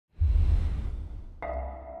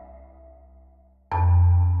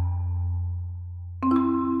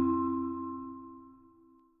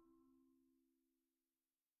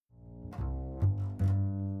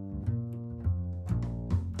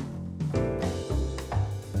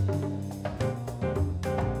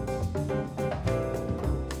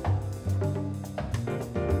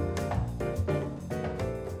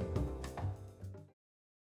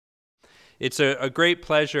It's a great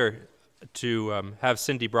pleasure to have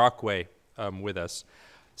Cindy Brockway with us.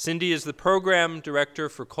 Cindy is the Program Director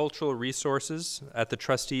for Cultural Resources at the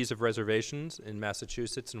Trustees of Reservations in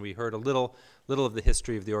Massachusetts, and we heard a little of the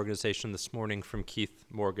history of the organization this morning from Keith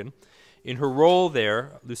Morgan. In her role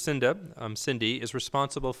there, Lucinda, Cindy, is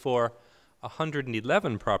responsible for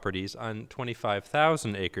 111 properties on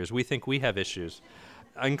 25,000 acres. We think we have issues,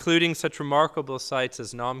 including such remarkable sites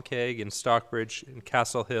as Naumkeag in Stockbridge, and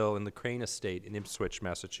Castle Hill, and the Crane Estate in Ipswich,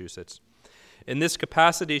 Massachusetts. In this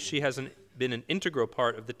capacity, she has been an integral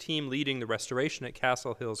part of the team leading the restoration at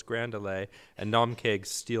Castle Hill's Grand Allee and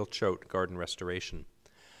Naumkeag's Steel Choate garden restoration.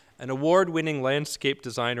 An award-winning landscape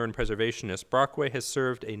designer and preservationist, Brockway has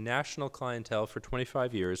served a national clientele for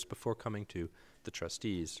 25 years before coming to the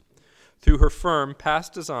trustees. Through her firm,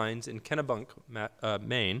 Past Designs in Kennebunk,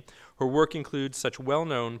 Maine, her work includes such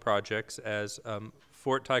well-known projects as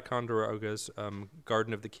Fort Ticonderoga's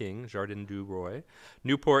Garden of the King, Jardin du Roi,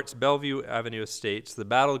 Newport's Bellevue Avenue Estates, the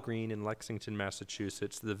Battle Green in Lexington,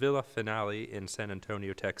 Massachusetts, the Villa Finale in San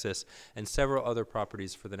Antonio, Texas, and several other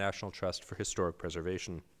properties for the National Trust for Historic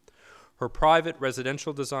Preservation. Her private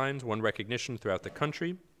residential designs won recognition throughout the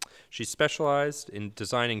country. She specialized in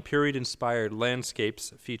designing period-inspired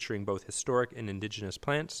landscapes featuring both historic and indigenous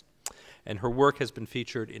plants, and her work has been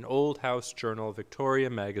featured in Old House Journal, Victoria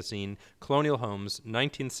Magazine, Colonial Homes,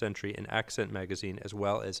 19th Century, and Accent Magazine, as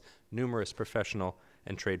well as numerous professional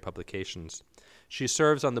and trade publications. She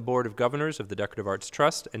serves on the Board of Governors of the Decorative Arts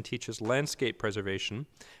Trust and teaches landscape preservation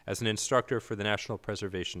as an instructor for the National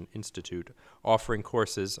Preservation Institute, offering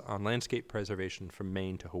courses on landscape preservation from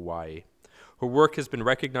Maine to Hawaii. Her work has been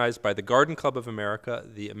recognized by the Garden Club of America,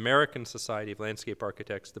 the American Society of Landscape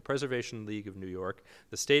Architects, the Preservation League of New York,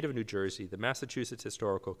 the State of New Jersey, the Massachusetts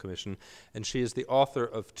Historical Commission, and she is the author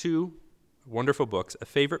of two wonderful books, A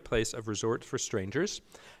Favorite Place of Resort for Strangers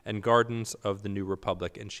and Gardens of the New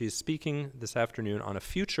Republic. And she is speaking this afternoon on A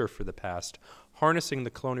Future for the Past, Harnessing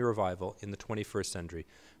the Colonial Revival in the 21st Century.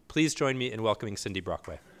 Please join me in welcoming Cindy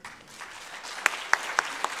Brockway.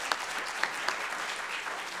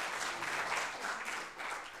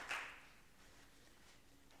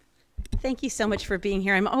 Thank you so much for being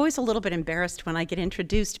here. I'm always a little bit embarrassed when I get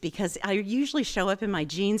introduced because I usually show up in my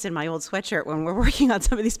jeans and my old sweatshirt when we're working on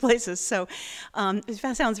some of these places. So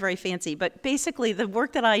it sounds very fancy. But basically, the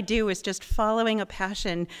work that I do is just following a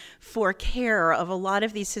passion for care of a lot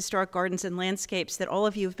of these historic gardens and landscapes that all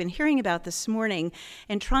of you have been hearing about this morning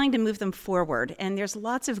and trying to move them forward. And there's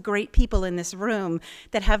lots of great people in this room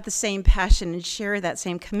that have the same passion and share that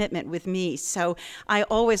same commitment with me. So I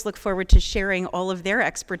always look forward to sharing all of their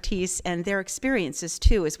expertise and their experiences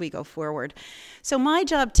too as we go forward. So my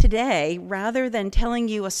job today, rather than telling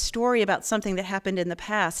you a story about something that happened in the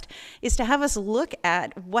past, is to have us look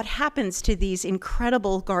at what happens to these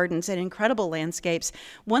incredible gardens and incredible landscapes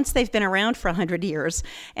once they've been around for 100 years,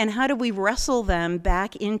 and how do we wrestle them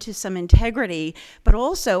back into some integrity, but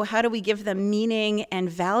also how do we give them meaning and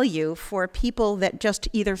value for people that just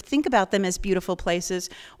either think about them as beautiful places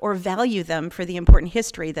or value them for the important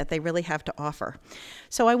history that they really have to offer.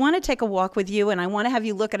 So I want to take a walk with you, and I want to have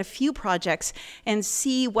you look at a few projects and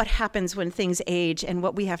see what happens when things age and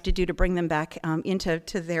what we have to do to bring them back into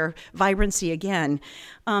their vibrancy again.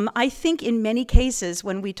 I think in many cases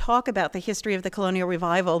when we talk about the history of the colonial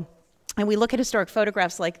revival and we look at historic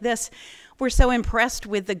photographs like this, we're so impressed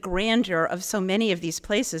with the grandeur of so many of these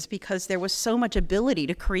places because there was so much ability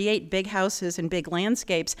to create big houses and big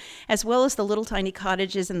landscapes, as well as the little tiny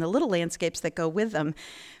cottages and the little landscapes that go with them.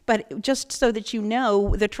 But just so that you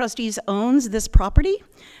know, the trustees owns this property,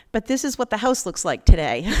 but this is what the house looks like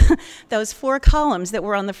today. Those 4 columns that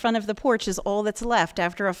were on the front of the porch is all that's left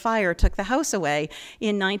after a fire took the house away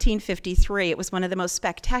in 1953. It was one of the most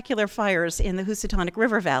spectacular fires in the Housatonic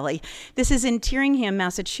River Valley. This is in Tyringham,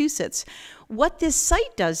 Massachusetts. What this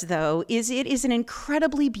site does, though, is it is an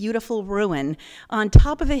incredibly beautiful ruin on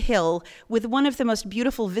top of a hill with one of the most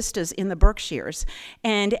beautiful vistas in the Berkshires.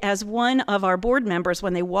 And as one of our board members,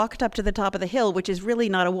 when they walked up to the top of the hill, which is really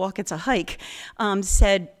not a walk, it's a hike,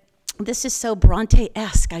 said, "This is so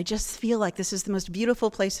Bronte-esque. I just feel like this is the most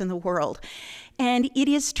beautiful place in the world." And it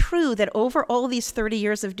is true that over all these 30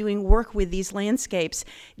 years of doing work with these landscapes,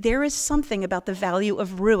 there is something about the value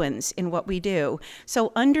of ruins in what we do.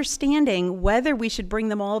 So understanding whether we should bring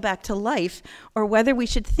them all back to life or whether we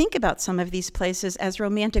should think about some of these places as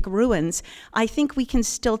romantic ruins, I think we can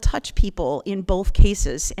still touch people in both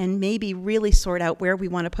cases and maybe really sort out where we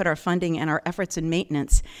want to put our funding and our efforts in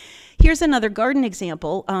maintenance. Here's another garden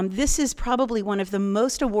example. This is probably one of the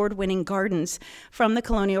most award-winning gardens from the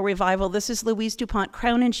Colonial Revival. This is Louise DuPont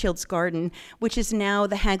Crownenschild's garden, which is now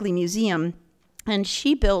the Hagley Museum. And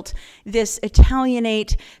she built this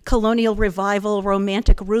Italianate colonial revival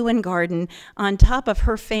romantic ruin garden on top of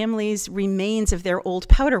her family's remains of their old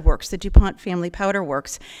powder works, the DuPont family powder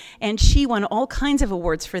works. And she won all kinds of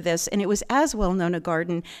awards for this, and it was as well known a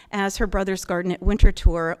garden as her brother's garden at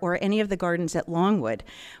Winterthur or any of the gardens at Longwood.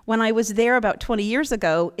 When I was there about 20 years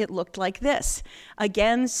ago, it looked like this.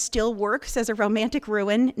 Again, still works as a romantic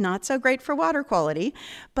ruin, not so great for water quality,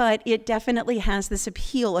 but it definitely has this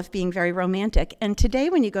appeal of being very romantic. And today,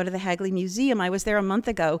 when you go to the Hagley Museum, I was there a month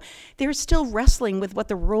ago, they're still wrestling with what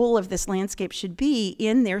the role of this landscape should be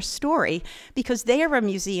in their story, because they are a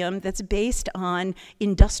museum that's based on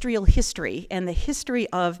industrial history and the history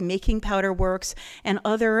of making powder works and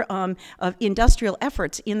other of industrial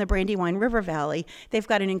efforts in the Brandywine River Valley. They've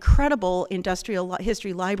got an incredible industrial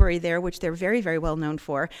history library there, which they're very, very well known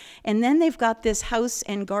for. And then they've got this house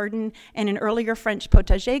and garden and an earlier French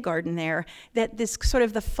potager garden there, that this sort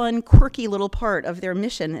of the fun, quirky little part of their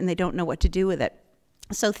mission, and they don't know what to do with it.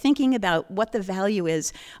 So thinking about what the value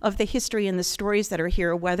is of the history and the stories that are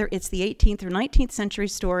here, whether it's the 18th or 19th century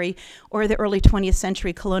story or the early 20th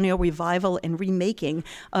century colonial revival and remaking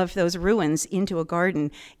of those ruins into a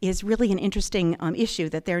garden, is really an interesting issue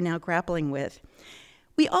that they're now grappling with.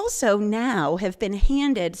 We also now have been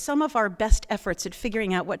handed some of our best efforts at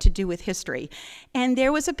figuring out what to do with history. And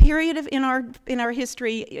there was a period in our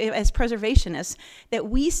history as preservationists that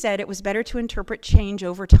we said it was better to interpret change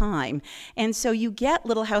over time. And so you get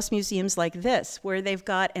little house museums like this, where they've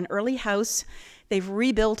got an early house. They've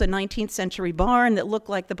rebuilt a 19th century barn that looked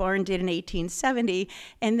like the barn did in 1870,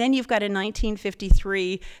 and then you've got a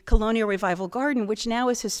 1953 colonial revival garden, which now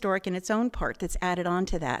is historic in its own part, that's added on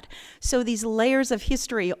to that. So these layers of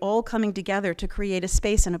history all coming together to create a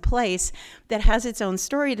space and a place that has its own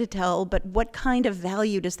story to tell, but what kind of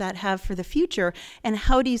value does that have for the future, and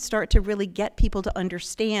how do you start to really get people to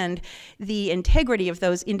understand the integrity of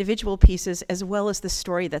those individual pieces as well as the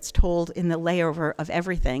story that's told in the layover of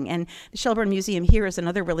everything. And the Shelburne Museum here is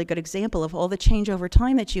another really good example of all the change over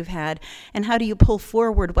time that you've had, and how do you pull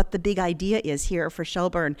forward what the big idea is here for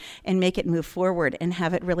Shelburne and make it move forward and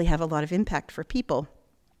have it really have a lot of impact for people.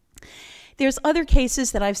 There's other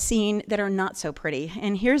cases that I've seen that are not so pretty.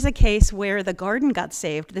 And here's a case where the garden got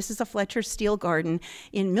saved. This is a Fletcher Steele garden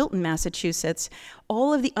in Milton, Massachusetts.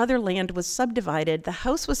 All of the other land was subdivided, the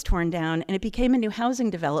house was torn down, and it became a new housing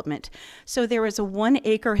development. So there was a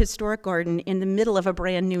 1-acre historic garden in the middle of a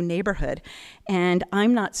brand new neighborhood. And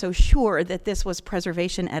I'm not so sure that this was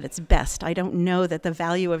preservation at its best. I don't know that the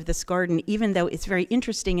value of this garden, even though it's very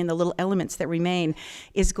interesting in the little elements that remain,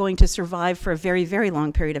 is going to survive for a very, very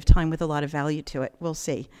long period of time with a lot of value to it. We'll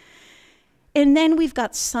see. And then we've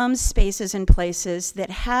got some spaces and places that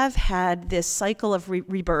have had this cycle of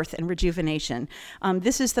rebirth and rejuvenation.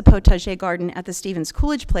 This is the potager garden at the Stevens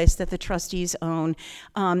Coolidge place that the trustees own.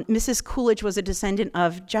 Mrs. Coolidge was a descendant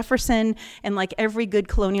of Jefferson, and like every good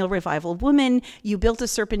colonial revival woman, you built a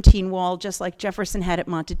serpentine wall just like Jefferson had at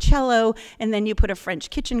Monticello, and then you put a French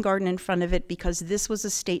kitchen garden in front of it because this was a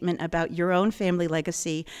statement about your own family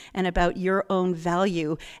legacy and about your own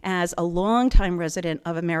value as a longtime resident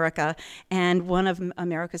of America and one of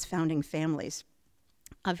America's founding families.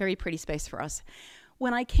 A very pretty space for us.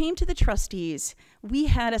 When I came to the trustees, we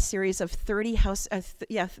had a series of 13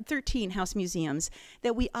 house museums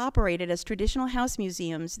that we operated as traditional house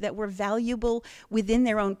museums that were valuable within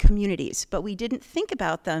their own communities, but we didn't think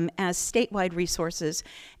about them as statewide resources,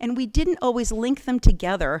 and we didn't always link them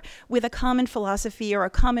together with a common philosophy or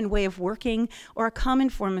a common way of working or a common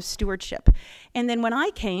form of stewardship. And then when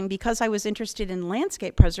I came, because I was interested in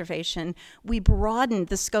landscape preservation, we broadened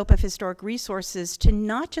the scope of historic resources to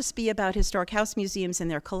not just be about historic house museums and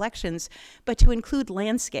their collections, but to include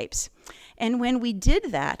landscapes. And when we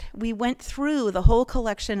did that, we went through the whole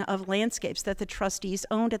collection of landscapes that the trustees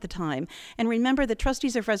owned at the time. And remember, the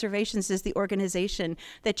Trustees of Reservations is the organization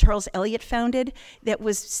that Charles Eliot founded that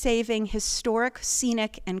was saving historic,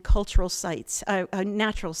 scenic, and cultural sites,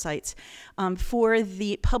 natural sites, for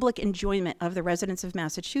the public enjoyment of the residents of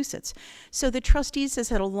Massachusetts. So the trustees has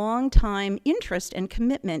had a long time interest and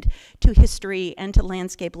commitment to history and to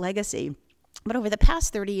landscape legacy. But over the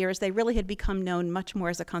past 30 years, they really had become known much more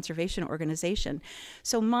as a conservation organization.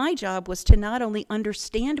 So my job was to not only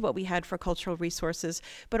understand what we had for cultural resources,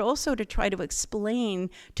 but also to try to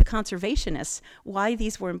explain to conservationists why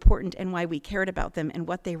these were important and why we cared about them and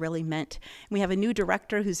what they really meant. We have a new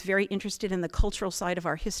director who's very interested in the cultural side of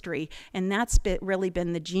our history, and that's really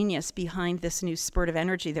been the genius behind this new spurt of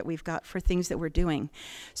energy that we've got for things that we're doing.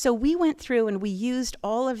 So we went through and we used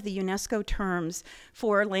all of the UNESCO terms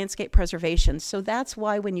for landscape preservation. rejuvenating. So that's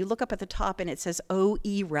why when you look up at the top and it says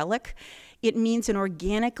OE relic, it means an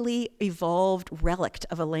organically evolved relic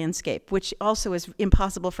of a landscape, which also is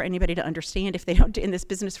impossible for anybody to understand if they don't do in this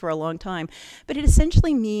business for a long time. But it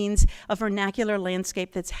essentially means a vernacular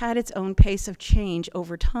landscape that's had its own pace of change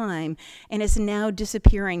over time and is now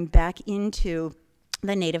disappearing back into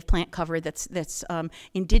the native plant cover that's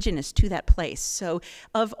indigenous to that place. So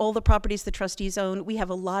of all the properties the trustees own, we have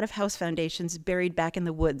a lot of house foundations buried back in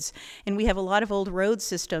the woods. And we have a lot of old road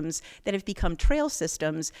systems that have become trail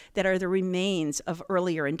systems that are the remains of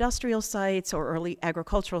earlier industrial sites or early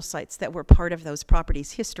agricultural sites that were part of those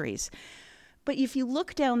properties' histories. But if you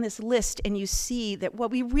look down this list and you see that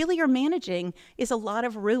what we really are managing is a lot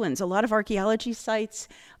of ruins, a lot of archaeology sites,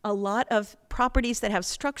 a lot of properties that have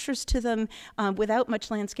structures to them without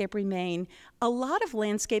much landscape remain, a lot of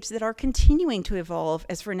landscapes that are continuing to evolve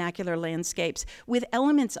as vernacular landscapes with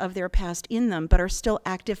elements of their past in them, but are still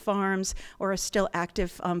active farms or are still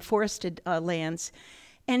active forested lands.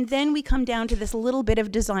 And then we come down to this little bit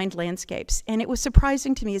of designed landscapes. And it was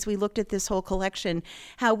surprising to me as we looked at this whole collection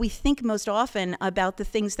how we think most often about the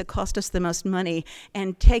things that cost us the most money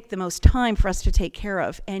and take the most time for us to take care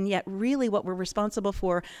of. And yet really what we're responsible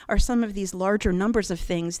for are some of these larger numbers of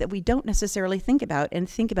things that we don't necessarily think about and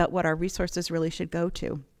think about what our resources really should go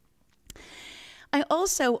to. I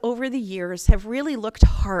also, over the years, have really looked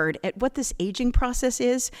hard at what this aging process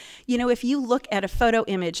is. You know, if you look at a photo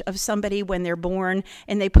image of somebody when they're born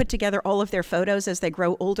and they put together all of their photos as they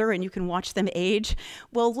grow older and you can watch them age,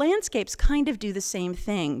 well, landscapes kind of do the same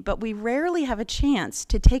thing, but we rarely have a chance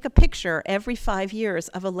to take a picture every 5 years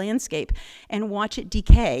of a landscape and watch it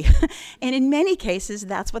decay. And in many cases,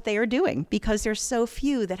 that's what they are doing because there's so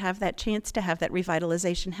few that have that chance to have that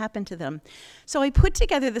revitalization happen to them. So I put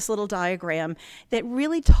together this little diagram that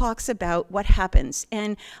really talks about what happens.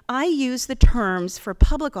 And I use the terms for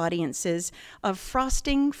public audiences of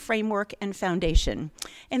frosting, framework, and foundation.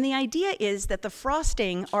 And the idea is that the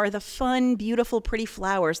frosting are the fun, beautiful, pretty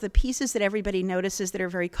flowers, the pieces that everybody notices that are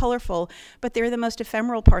very colorful, but they're the most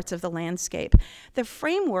ephemeral parts of the landscape. The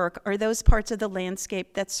framework are those parts of the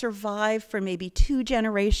landscape that survive for maybe 2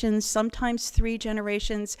 generations, sometimes 3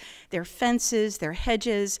 generations. They're fences, they're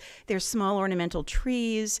hedges, they're small ornamental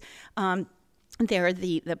trees. They're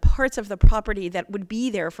the parts of the property that would be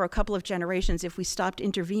there for a couple of generations if we stopped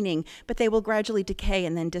intervening, but they will gradually decay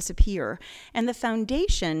and then disappear. And the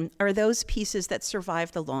foundation are those pieces that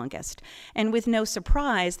survive the longest. And with no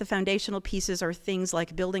surprise, the foundational pieces are things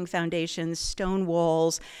like building foundations, stone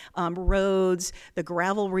walls, roads, the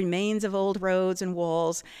gravel remains of old roads and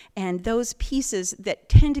walls, and those pieces that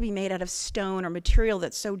tend to be made out of stone or material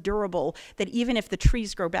that's so durable that even if the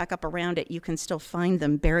trees grow back up around it, you can still find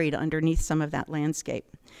them buried underneath some of that landscape.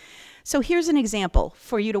 So here's an example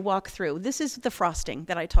for you to walk through. This is the frosting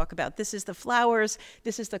that I talk about. This is the flowers,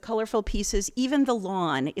 this is the colorful pieces. Even the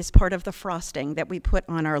lawn is part of the frosting that we put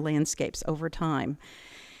on our landscapes over time.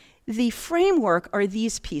 The framework are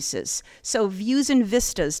these pieces. So views and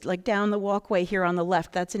vistas, like down the walkway here on the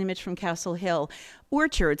left, that's an image from Castle Hill.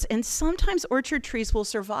 Orchards, and sometimes orchard trees will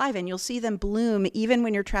survive and you'll see them bloom even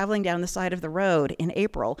when you're traveling down the side of the road in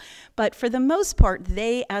April. But for the most part,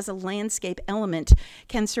 they as a landscape element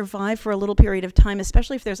can survive for a little period of time,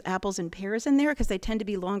 especially if there's apples and pears in there because they tend to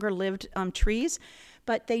be longer lived trees.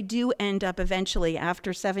 But they do end up eventually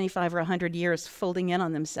after 75 or 100 years folding in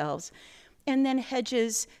on themselves. And then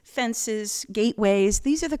hedges, fences, gateways,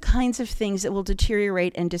 these are the kinds of things that will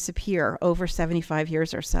deteriorate and disappear over 75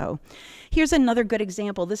 years or so. Here's another good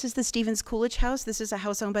example. This is the Stevens Coolidge House. This is a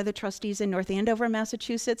house owned by the trustees in North Andover,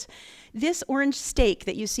 Massachusetts. This orange stake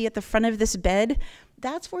that you see at the front of this bed,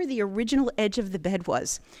 that's where the original edge of the bed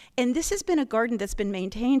was. And this has been a garden that's been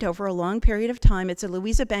maintained over a long period of time. It's a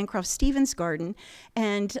Louisa Bancroft Stevens garden,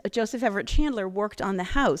 and Joseph Everett Chandler worked on the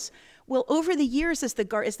house. Well, over the years, as the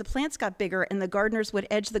plants got bigger and the gardeners would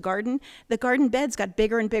edge the garden beds got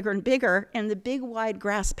bigger and bigger and bigger, and the big wide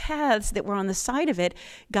grass paths that were on the side of it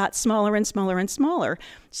got smaller and smaller and smaller.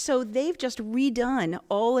 So they've just redone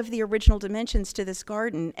all of the original dimensions to this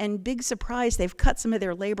garden, and big surprise, they've cut some of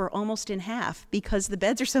their labor almost in half because the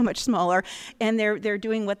beds are so much smaller and they're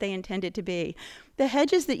doing what they intended to be. The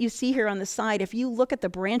hedges that you see here on the side, if you look at the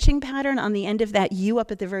branching pattern on the end of that U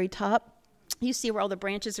up at the very top, you see where all the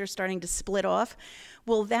branches are starting to split off.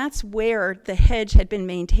 Well, that's where the hedge had been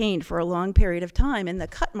maintained for a long period of time, and the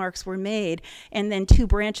cut marks were made, and then 2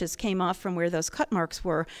 branches came off from where those cut marks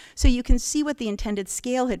were. So you can see what the intended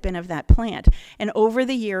scale had been of that plant. And over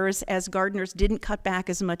the years, as gardeners didn't cut back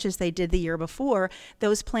as much as they did the year before,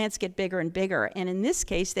 those plants get bigger and bigger. And in this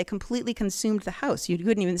case, they completely consumed the house. You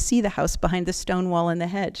couldn't even see the house behind the stone wall and the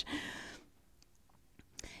hedge.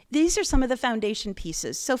 These are some of the foundation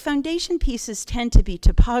pieces. So foundation pieces tend to be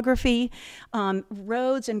topography.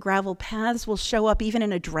 Roads and gravel paths will show up even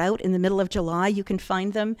in a drought in the middle of July. You can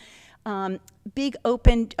find them. Big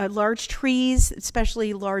open, large trees,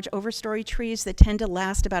 especially large overstory trees that tend to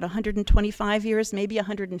last about 125 years, maybe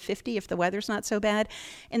 150 if the weather's not so bad.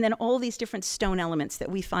 And then all these different stone elements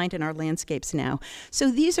that we find in our landscapes now.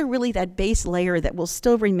 So these are really that base layer that will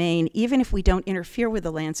still remain even if we don't interfere with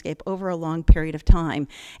the landscape over a long period of time.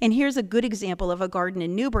 And here's a good example of a garden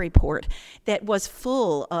in Newburyport that was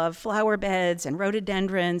full of flower beds and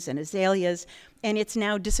rhododendrons and azaleas, and it's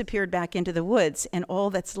now disappeared back into the woods, and all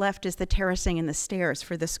that's left is the terracing and the stairs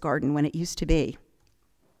for this garden when it used to be.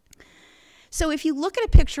 So if you look at a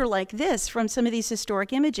picture like this from some of these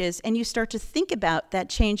historic images and you start to think about that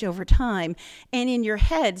change over time, and in your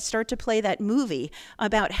head start to play that movie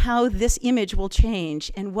about how this image will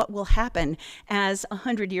change and what will happen as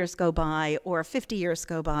 100 years go by or 50 years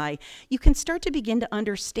go by, you can start to begin to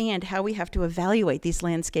understand how we have to evaluate these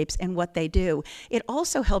landscapes and what they do. It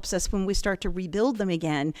also helps us when we start to rebuild them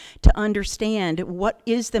again to understand what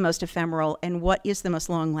is the most ephemeral and what is the most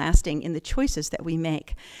long-lasting in the choices that we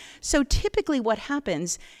make. So typically what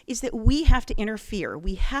happens is that we have to interfere.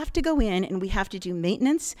 We have to go in and we have to do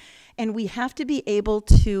maintenance, and we have to be able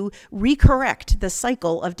to recorrect the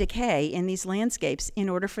cycle of decay in these landscapes in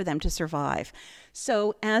order for them to survive.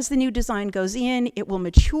 So as the new design goes in, it will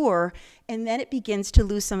mature, and then it begins to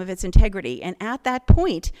lose some of its integrity. And at that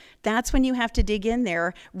point, that's when you have to dig in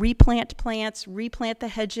there, replant plants, replant the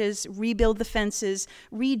hedges, rebuild the fences,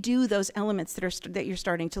 redo those elements that you're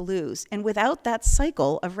starting to lose. And without that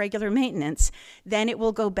cycle of regular maintenance, then it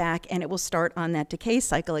will go back and it will start on that decay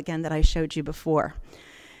cycle again that I showed you before.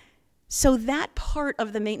 So that part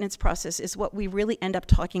of the maintenance process is what we really end up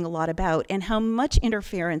talking a lot about, and how much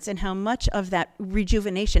interference and how much of that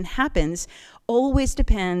rejuvenation happens always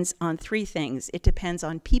depends on three things. It depends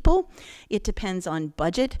on people, it depends on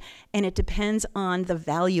budget, and it depends on the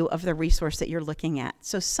value of the resource that you're looking at.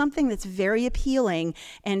 So something that's very appealing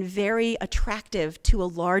and very attractive to a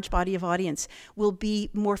large body of audience will be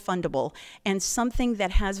more fundable, and something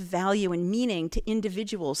that has value and meaning to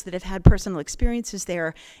individuals that have had personal experiences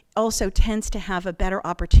there also tends to have a better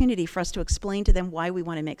opportunity for us to explain to them why we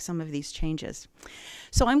want to make some of these changes.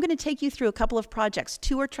 So I'm going to take you through a couple of projects.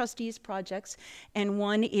 Two are trustees projects, and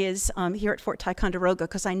one is here at Fort Ticonderoga,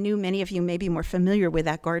 because I knew many of you may be more familiar with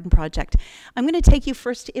that garden project. I'm going to take you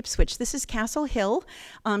first to Ipswich. This is Castle Hill,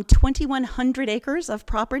 2,100 acres of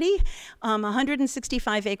property,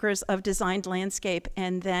 165 acres of designed landscape,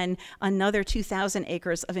 and then another 2,000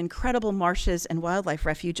 acres of incredible marshes and wildlife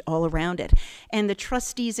refuge all around it. And the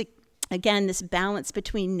trustees, again, this balance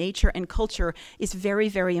between nature and culture is very,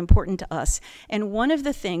 very important to us. And one of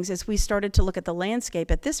the things as we started to look at the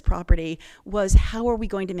landscape at this property was, how are we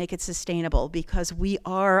going to make it sustainable? Because we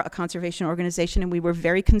are a conservation organization and we were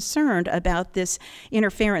very concerned about this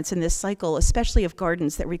interference in this cycle, especially of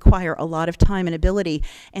gardens that require a lot of time and ability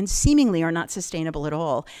and seemingly are not sustainable at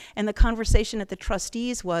all. And the conversation at the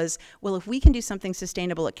trustees was, well, if we can do something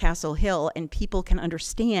sustainable at Castle Hill and people can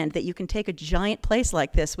understand that you can take a giant place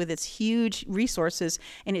like this with its huge resources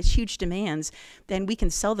and its huge demands, then we can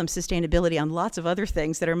sell them sustainability on lots of other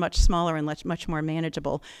things that are much smaller and much more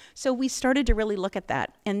manageable. So we started to really look at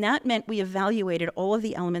that, and that meant we evaluated all of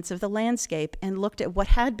the elements of the landscape and looked at what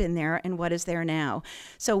had been there and what is there now.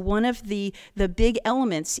 So one of the big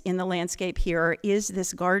elements in the landscape here is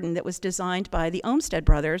this garden that was designed by the Olmsted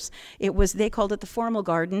brothers. They called it the formal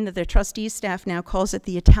garden. The trustees staff now calls it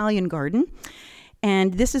the Italian garden.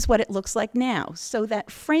 And this is what it looks like now. So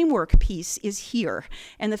that framework piece is here,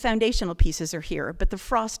 and the foundational pieces are here, but the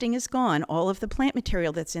frosting is gone. All of the plant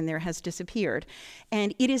material that's in there has disappeared.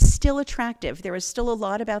 And it is still attractive. There is still a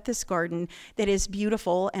lot about this garden that is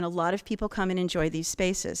beautiful, and a lot of people come and enjoy these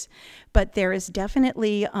spaces. But there is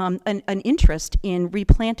definitely an interest in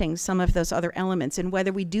replanting some of those other elements, and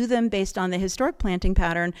whether we do them based on the historic planting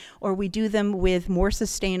pattern or we do them with more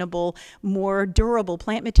sustainable, more durable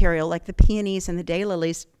plant material like the peonies and the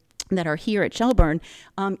daylilies that are here at Shelburne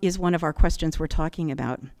is one of our questions we're talking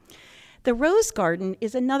about. The Rose Garden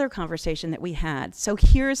is another conversation that we had. So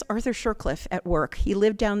here's Arthur Shercliffe at work. He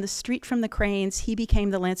lived down the street from the Cranes. He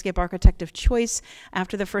became the landscape architect of choice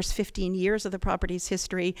after the first 15 years of the property's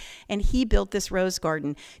history, and he built this Rose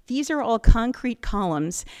Garden. These are all concrete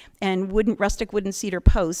columns, and rustic wooden cedar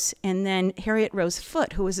posts. And then Harriet Rose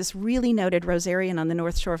Foote, who was this really noted rosarian on the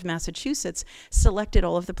North Shore of Massachusetts, selected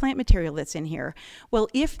all of the plant material that's in here. Well,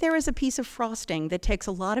 if there is a piece of frosting that takes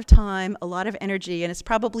a lot of time, a lot of energy, and it's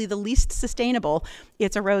probably the least sustainable,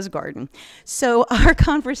 it's a rose garden. So our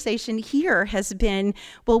conversation here has been,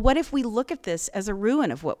 well, what if we look at this as a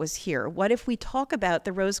ruin of what was here? What if we talk about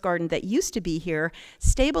the rose garden that used to be here,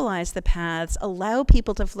 stabilize the paths, allow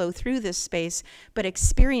people to flow through this space, but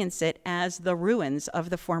experience it as the ruins of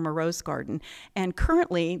the former rose garden? And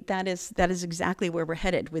currently, that is exactly where we're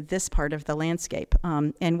headed with this part of the landscape.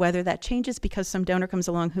 And whether that changes because some donor comes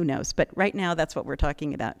along, who knows? But right now, that's what we're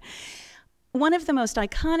talking about. One of the most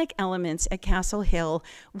iconic elements at Castle Hill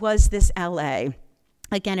was this Allee.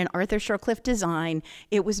 Again, an Arthur Shortcliffe design.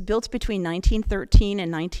 It was built between 1913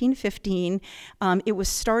 and 1915. It was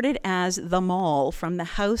started as the mall, from the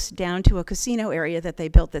house down to a casino area that they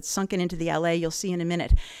built that's sunken into the Allee, you'll see in a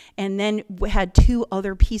minute, and then had two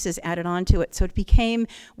other pieces added onto it. So it became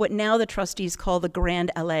what now the trustees call the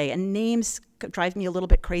Grand Allee, and names drive me a little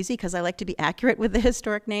bit crazy because I like to be accurate with the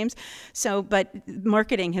historic names. So, but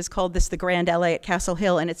marketing has called this the Grand Allee at Castle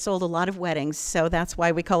Hill, and it sold a lot of weddings. So that's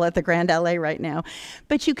why we call it the Grand Allee right now.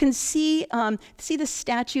 But you can see the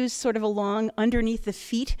statues sort of along underneath the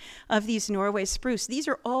feet of these Norway spruce. These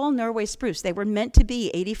are all Norway spruce. They were meant to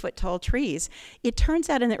be 80-foot tall trees. It turns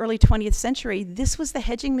out in the early 20th century, this was the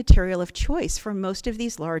hedging material of choice for most of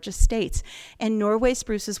these large estates. And Norway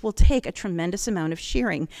spruces will take a tremendous amount of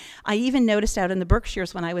shearing. I even noticed out in the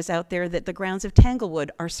Berkshires when I was out there that the grounds of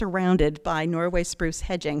Tanglewood are surrounded by Norway spruce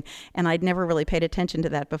hedging, and I'd never really paid attention to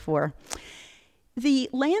that before. The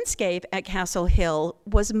landscape at Castle Hill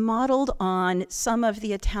was modeled on some of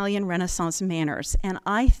the Italian Renaissance manners, and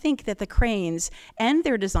I think that the Cranes and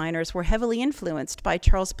their designers were heavily influenced by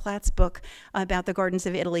Charles Platt's book about the gardens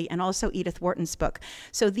of Italy, and also Edith Wharton's book.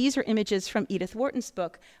 So these are images from Edith Wharton's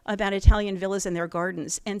book about Italian villas and their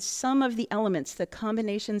gardens, and some of the elements, the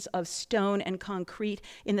combinations of stone and concrete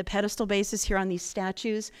in the pedestal bases here on these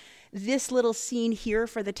statues. This little scene here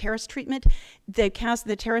for the terrace treatment, the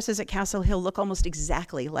terraces at Castle Hill look almost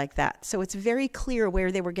exactly like that. So it's very clear where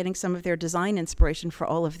they were getting some of their design inspiration for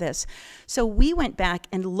all of this. So we went back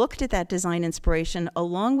and looked at that design inspiration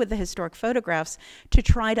along with the historic photographs to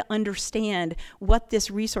try to understand what this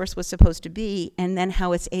resource was supposed to be, and then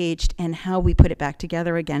how it's aged and how we put it back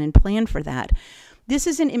together again and plan for that. This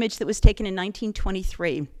is an image that was taken in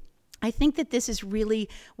 1923. I think that this is really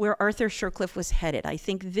where Arthur Shortcliffe was headed. I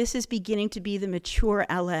think this is beginning to be the mature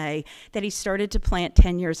Allee that he started to plant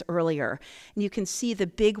 10 years earlier. And you can see the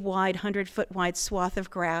big, wide, 100-foot wide swath of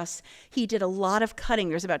grass. He did a lot of cutting.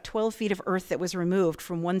 There's about 12 feet of earth that was removed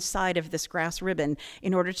from one side of this grass ribbon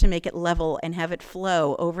in order to make it level and have it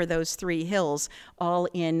flow over those three hills, all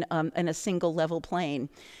in a single level plane.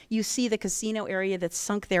 You see the casino area that's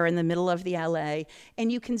sunk there in the middle of the Allee.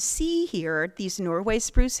 And you can see here these Norway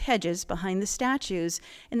spruce hedges behind the statues,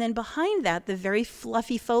 and then behind that, the very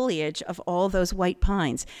fluffy foliage of all those white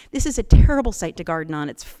pines. This is a terrible site to garden on.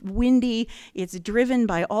 It's windy, it's driven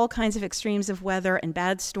by all kinds of extremes of weather and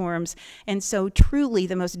bad storms, and so truly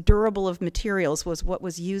the most durable of materials was what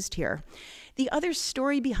was used here. The other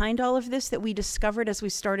story behind all of this that we discovered as we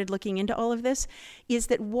started looking into all of this is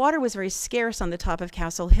that water was very scarce on the top of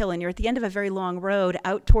Castle Hill, and you're at the end of a very long road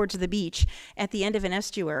out towards the beach at the end of an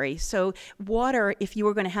estuary. So water, if you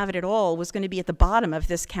were going to have it at all, was going to be at the bottom of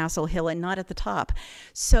this Castle Hill and not at the top.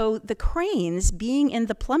 So the Cranes, being in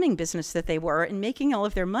the plumbing business that they were and making all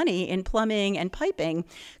of their money in plumbing and piping,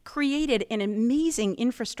 created an amazing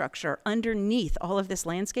infrastructure underneath all of this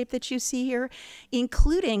landscape that you see here,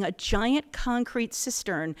 including a giant concrete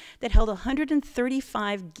cistern that held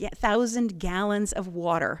 135,000 gallons of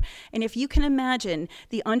water. And if you can imagine,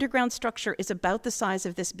 the underground structure is about the size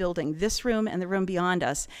of this building, this room and the room beyond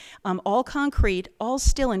us, all concrete, all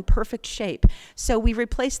still in perfect shape. So we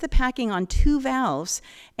replaced the packing on 2 valves,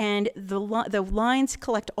 and the lines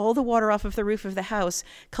collect all the water off of the roof of the house,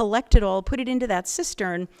 collect it all, put it into that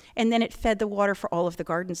cistern, and then it fed the water for all of the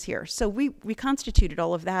gardens here. So we reconstituted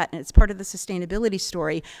all of that, and it's part of the sustainability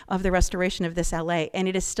story of the restoration of this Allee, and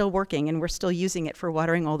it is still working, and we're still using it for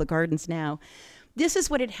watering all the gardens now. This is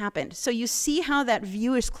what had happened. So you see how that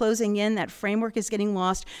view is closing in, that framework is getting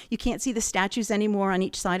lost. You can't see the statues anymore on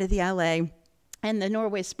each side of the Allee. and the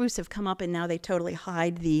Norway spruce have come up, and now they totally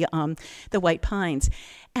hide the white pines.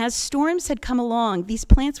 As storms had come along, these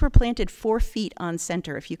plants were planted 4 feet on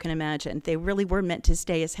center, if you can imagine. They really were meant to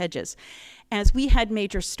stay as hedges. As we had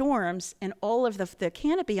major storms and all of the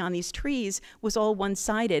canopy on these trees was all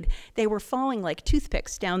one-sided, they were falling like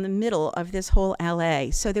toothpicks down the middle of this whole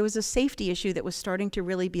Allee. So there was a safety issue that was starting to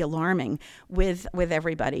really be alarming with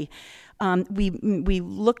everybody. We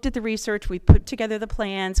looked at the research, we put together the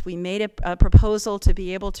plans, we made a proposal to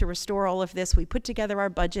be able to restore all of this. We put together our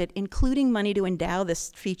budget, including money to endow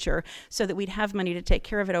this feature so that we'd have money to take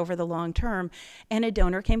care of it over the long term. And a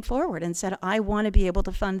donor came forward and said, I want to be able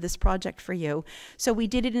to fund this project for you. So we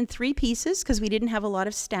did it in 3 pieces because we didn't have a lot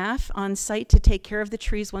of staff on site to take care of the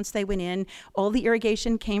trees once they went in. All the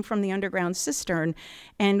irrigation came from the underground cistern,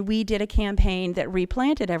 and we did a campaign that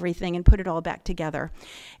replanted everything and put it all back together.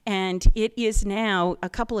 And it is now a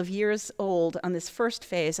couple of years old on this first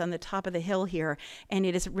phase on the top of the hill here, and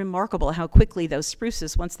it is remarkable how quickly those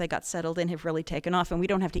spruces, once they got settled in, have really taken off, and we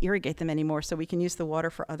don't have to irrigate them anymore, so we can use the water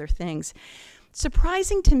for other things.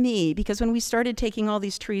 Surprising to me, because when we started taking all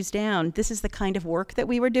these trees down, this is the kind of work that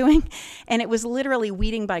we were doing, and it was literally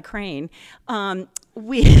weeding by crane.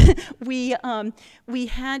 We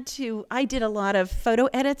had to, I did a lot of photo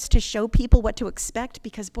edits to show people what to expect,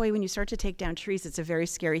 because boy, when you start to take down trees, it's a very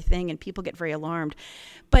scary thing and people get very alarmed.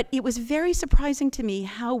 But it was very surprising to me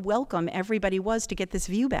how welcome everybody was to get this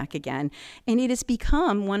view back again. And it has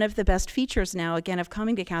become one of the best features now, again, of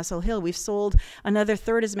coming to Castle Hill. We've sold another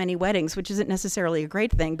 1/3 as many weddings, which isn't necessarily a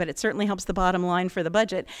great thing, but it certainly helps the bottom line for the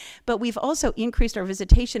budget. But we've also increased our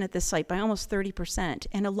visitation at this site by almost 30%.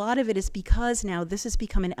 And a lot of it is because now this has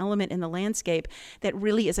become an element in the landscape that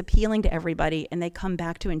really is appealing to everybody, and they come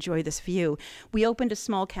back to enjoy this view. We opened a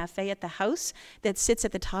small cafe at the house that sits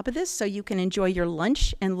at the top of this, so you can enjoy your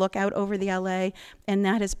lunch and look out over the Allee, and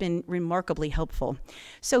that has been remarkably helpful.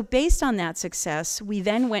 So based on that success, we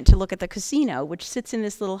then went to look at the casino, which sits in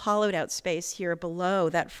this little hollowed out space here below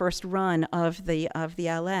that first run of the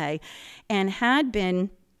Allee, and had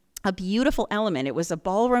been a beautiful element. It was a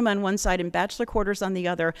ballroom on one side and bachelor quarters on the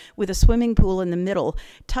other, with a swimming pool in the middle,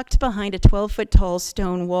 tucked behind a 12-foot tall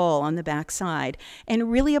stone wall on the back side,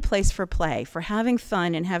 and really a place for play, for having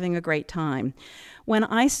fun and having a great time. When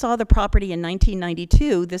I saw the property in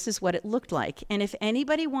 1992, this is what it looked like. And if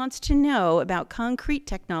anybody wants to know about concrete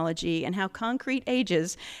technology and how concrete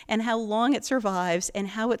ages and how long it survives and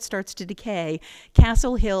how it starts to decay,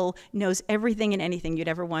 Castle Hill knows everything and anything you'd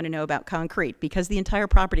ever want to know about concrete, because the entire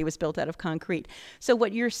property was built out of concrete. So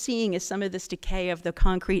what you're seeing is some of this decay of the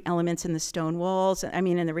concrete elements in the stone walls,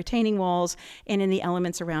 in the retaining walls, and in the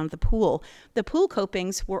elements around the pool. The pool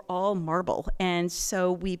copings were all marble, and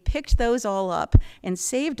so we picked those all up and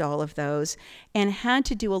saved all of those, and had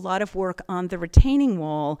to do a lot of work on the retaining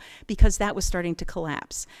wall because that was starting to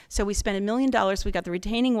collapse. So we spent $1 million, we got the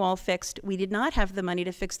retaining wall fixed. We did not have the money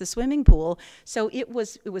to fix the swimming pool, so it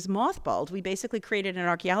was mothballed. We basically created an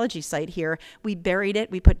archaeology site here. We buried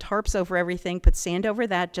it, we put tarps over everything, put sand over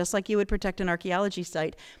that, just like you would protect an archaeology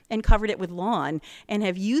site, and covered it with lawn, and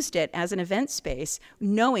have used it as an event space,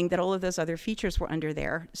 knowing that all of those other features were under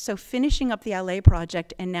there. So finishing up the Allee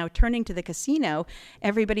project and now turning to the casino,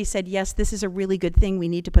 everybody said, yes, this is a really good thing. We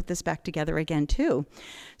need to put this back together again too.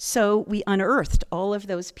 So we unearthed all of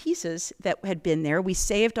those pieces that had been there. We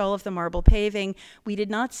saved all of the marble paving. We did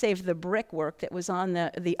not save the brickwork that was on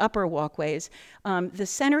the upper walkways. The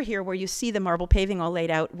center here where you see the marble paving all laid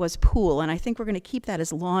out was pool, and I think we're going to keep that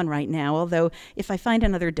as lawn right now, although if I find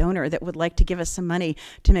another donor that would like to give us some money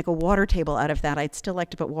to make a water table out of that, I'd still like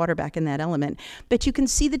to put water back in that element. But you can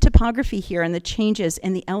see the topography here and the changes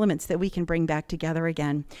and the elements that we can bring back together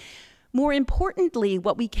again. More importantly,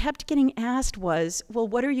 what we kept getting asked was, well,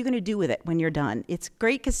 what are you going to do with it when you're done? It's a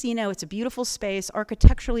great casino. It's a beautiful space.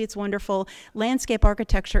 Architecturally, it's wonderful. Landscape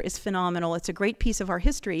architecture is phenomenal. It's a great piece of our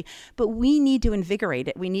history, but we need to invigorate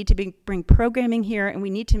it. We need to bring programming here, and we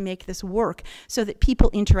need to make this work so that people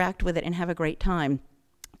interact with it and have a great time.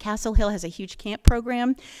 Castle Hill has a huge camp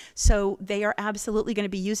program, so they are absolutely going to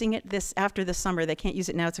be using it after the summer. They can't use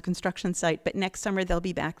it now, it's a construction site, but next summer they'll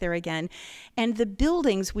be back there again. And the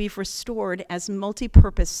buildings we've restored as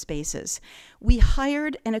multi-purpose spaces. We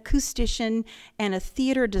hired an acoustician and a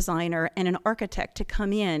theater designer and an architect to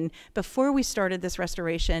come in before we started this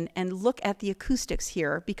restoration and look at the acoustics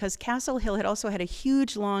here, because Castle Hill had also had a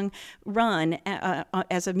huge long run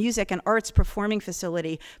as a music and arts performing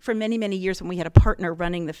facility for many, many years when we had a partner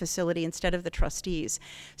running the facility instead of the trustees.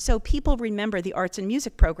 So people remember the arts and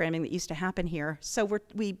music programming that used to happen here. So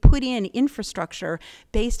we put in infrastructure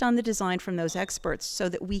based on the design from those experts so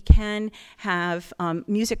that we can have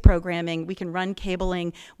music programming, we can run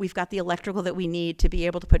cabling, we've got the electrical that we need to be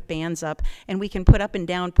able to put bands up, and we can put up and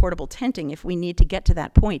down portable tenting if we need to get to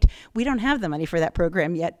that point. We don't have the money for that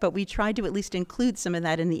program yet, but we tried to at least include some of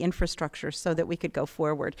that in the infrastructure so that we could go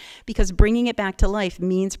forward. Because bringing it back to life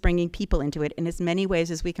means bringing people into it in as many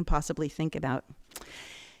ways as we can possibly think about.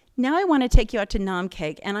 Now I want to take you out to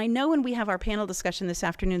Naumkeag, and I know when we have our panel discussion this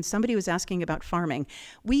afternoon, somebody was asking about farming.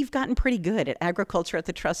 We've gotten pretty good at agriculture at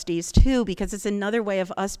the trustees too, because it's another way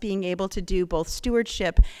of us being able to do both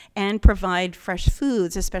stewardship and provide fresh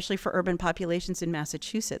foods, especially for urban populations in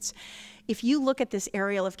Massachusetts. If you look at this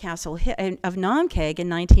aerial of Naumkeag in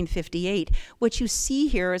 1958, what you see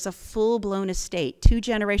here is a full-blown estate. 2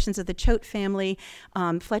 generations of the Choate family,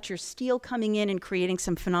 Fletcher Steele coming in and creating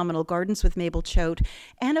some phenomenal gardens with Mabel Choate,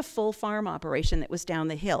 and a full farm operation that was down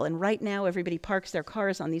the hill. And right now, everybody parks their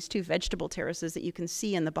cars on these 2 vegetable terraces that you can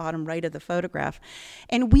see in the bottom right of the photograph.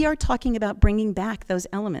 And we are talking about bringing back those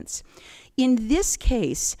elements. In this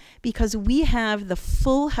case, because we have the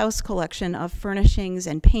full house collection of furnishings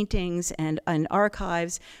and paintings and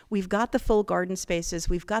archives, we've got the full garden spaces,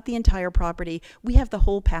 we've got the entire property, we have the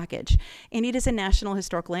whole package. And it is a National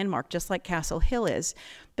Historic Landmark, just like Castle Hill is.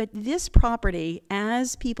 But this property,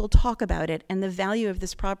 as people talk about it and the value of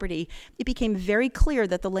this property, it became very clear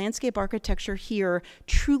that the landscape architecture here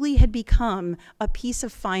truly had become a piece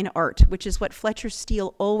of fine art, which is what Fletcher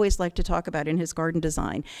Steele always liked to talk about in his garden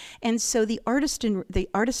design. And so the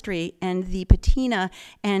artistry and the patina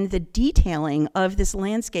and the detailing of this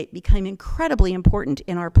landscape became incredibly important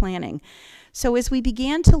in our planning. So as we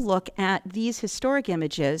began to look at these historic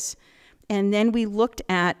images, and then we looked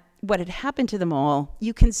at what had happened to them all,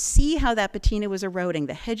 you can see how that patina was eroding.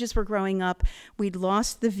 The hedges were growing up. We'd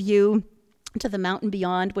lost the view to the mountain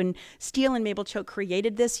beyond. When Steele and Mabel Choate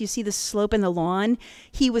created this, you see the slope in the lawn.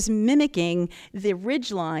 He was mimicking the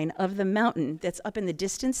ridge line of the mountain that's up in the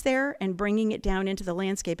distance there and bringing it down into the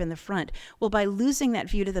landscape in the front. Well, by losing that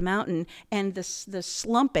view to the mountain and the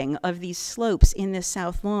slumping of these slopes in this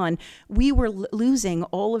south lawn, we were losing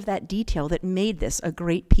all of that detail that made this a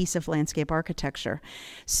great piece of landscape architecture.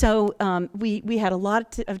 So we had a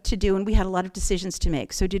lot to do, and we had a lot of decisions to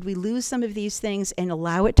make. So did we lose some of these things and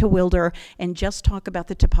allow it to wilder and just talk about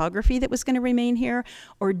the topography that was going to remain here?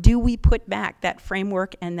 Or do we put back that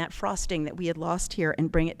framework and that frosting that we had lost here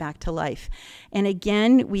and bring it back to life? And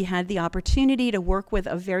again, we had the opportunity to work with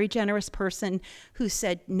a very generous person who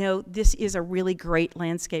said, no, this is a really great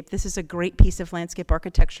landscape. This is a great piece of landscape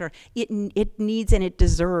architecture. It needs and it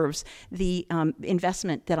deserves the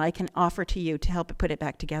investment that I can offer to you to help it put it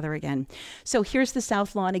back together again. So here's the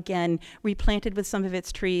south lawn again, replanted with some of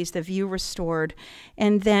its trees, the view restored.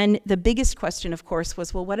 And then the biggest question, of course,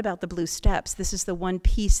 was, well, what about the blue steps? This is the one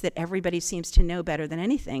piece that everybody seems to know better than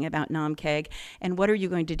anything about Naumkeag, and what are you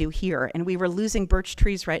going to do here? And we were losing birch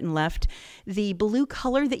trees right and left. The blue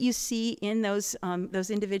color that you see in those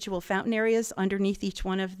individual fountain areas underneath each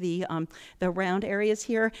one of the round areas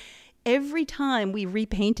here, every time we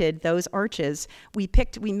repainted those arches, we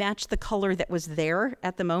matched the color that was there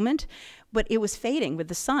at the moment, but it was fading with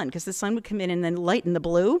the sun because the sun would come in and then lighten the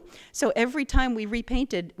blue. So every time we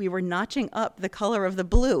repainted, we were notching up the color of the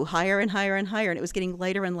blue higher and higher and higher, and it was getting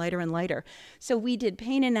lighter and lighter and lighter. So we did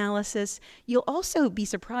paint analysis. You'll also be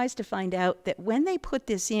surprised to find out that when they put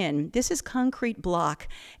this in, this is concrete block,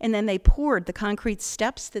 and then they poured the concrete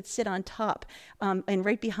steps that sit on top and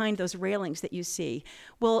right behind those railings that you see.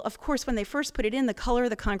 Well, of course, when they first put it in, the color of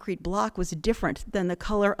the concrete block was different than the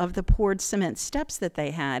color of the poured cement steps that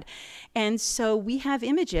they had. And so we have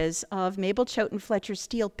images of Mabel Choate and Fletcher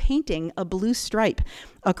Steele painting a blue stripe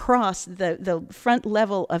across the front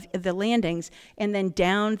level of the landings and then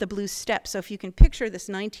down the blue steps. So if you can picture this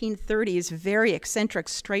 1930s very eccentric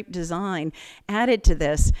stripe design added to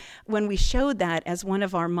this, when we showed that as one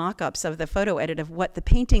of our mock-ups of the photo edit of what the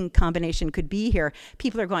painting combination could be here,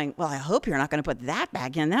 people are going, well, I hope you're not going to put that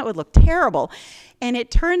back in. That would look terrible. And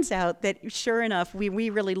it turns out that, sure enough,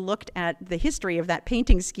 we really looked at the history of that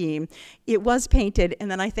painting scheme. It was painted,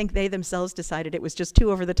 and then I think they themselves decided it was just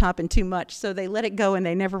too over the top and too much, so they let it go and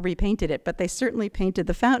they never repainted it, but they certainly painted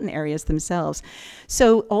the fountain areas themselves.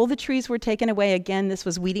 So all the trees were taken away. Again, this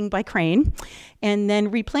was weeding by crane, and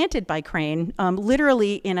then replanted by crane,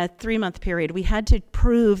 literally in a 3-month period. We had to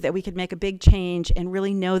prove that we could make a big change and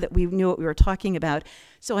really know that we knew what we were talking about.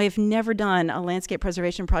 So I have never done a landscape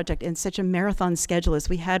preservation project in such a marathon schedule as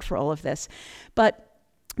we had for all of this. But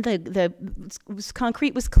the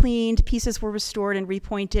concrete was cleaned, pieces were restored and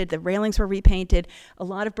repointed, the railings were repainted, a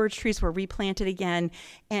lot of birch trees were replanted again,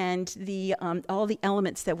 and all the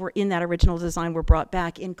elements that were in that original design were brought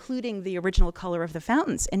back, including the original color of the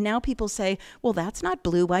fountains. And now people say, well, that's not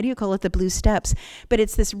blue. Why do you call it the Blue Steps? But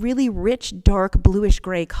it's this really rich, dark, bluish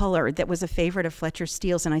gray color that was a favorite of Fletcher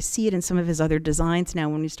Steele's, and I see it in some of his other designs now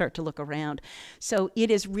when we start to look around. So it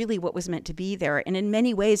is really what was meant to be there, and in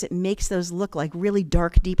many ways it makes those look like really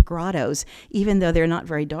dark, deep grottos, even though they're not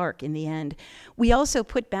very dark in the end. We also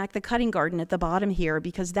put back the cutting garden at the bottom here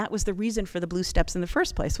because that was the reason for the Blue Steps in the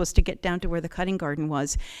first place, was to get down to where the cutting garden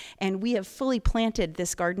was. And we have fully planted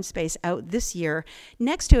this garden space out this year.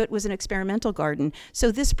 Next to it was an experimental garden.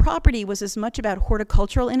 So this property was as much about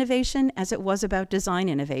horticultural innovation as it was about design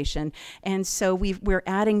innovation. And so we're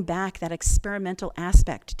adding back that experimental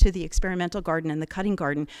aspect to the experimental garden and the cutting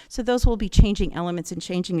garden. So those will be changing elements and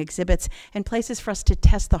changing exhibits and places for us to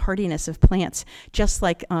test the hardiness of plants, just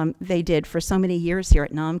like they did for so many years here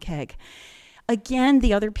at Naumkeag. Again,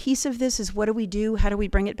 the other piece of this is, what do we do? How do we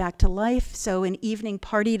bring it back to life? So an evening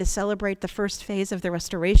party to celebrate the first phase of the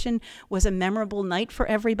restoration was a memorable night for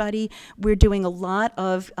everybody. We're doing a lot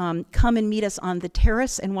of come and meet us on the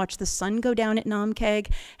terrace and watch the sun go down at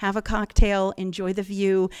Naumkeag, have a cocktail, enjoy the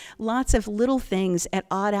view. Lots of little things at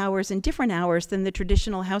odd hours and different hours than the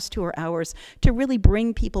traditional house tour hours to really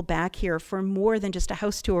bring people back here for more than just a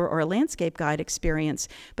house tour or a landscape guide experience,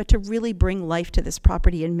 but to really bring life to this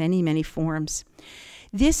property in many, many forms.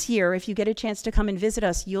 This year, if you get a chance to come and visit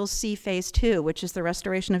us, you'll see phase 2, which is the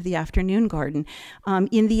restoration of the afternoon garden.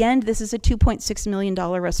 In the end, this is a $2.6 million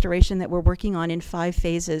restoration that we're working on in 5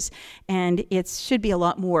 phases, and it should be a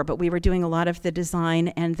lot more, but we were doing a lot of the design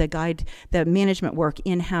and the management work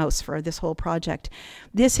in-house for this whole project.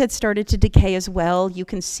 This had started to decay as well. You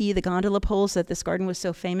can see the gondola poles that this garden was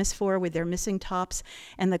so famous for with their missing tops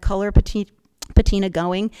and the color patina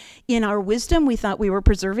going. In our wisdom, we thought we were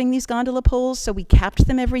preserving these gondola poles, so we capped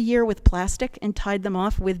them every year with plastic and tied them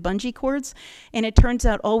off with bungee cords. And it turns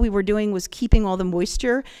out all we were doing was keeping all the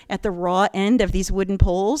moisture at the raw end of these wooden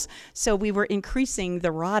poles. So we were increasing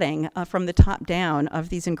the rotting from the top down of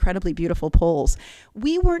these incredibly beautiful poles.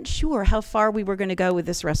 We weren't sure how far we were going to go with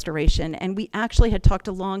this restoration, and we actually had talked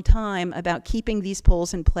a long time about keeping these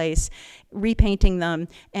poles in place, repainting them,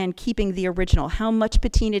 and keeping the original. How much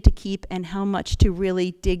patina to keep and how much to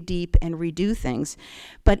really dig deep and redo things.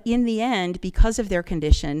 But in the end, because of their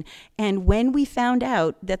condition, and when we found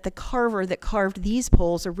out that the carver that carved these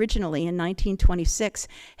poles originally in 1926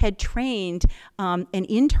 had trained an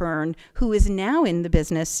intern who is now in the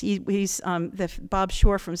business, he's Bob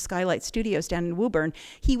Shore from Skylight Studios down in Woburn.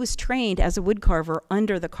 He was trained as a wood carver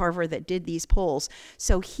under the carver that did these poles.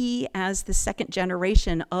 So he, as the second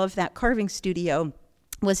generation of that carving studio,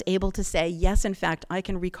 was able to say, yes, in fact, I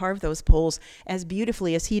can recarve those poles as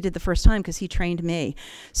beautifully as he did the first time because he trained me.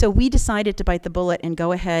 So we decided to bite the bullet and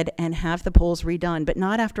go ahead and have the poles redone, but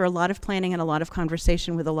not after a lot of planning and a lot of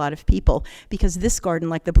conversation with a lot of people, because this garden,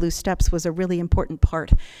 like the Blue Steps, was a really important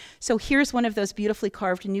part. So here's one of those beautifully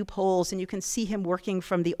carved new poles, and you can see him working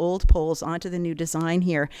from the old poles onto the new design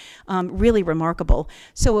here. Really remarkable.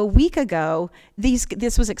 So a week ago,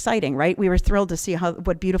 this was exciting, right? We were thrilled to see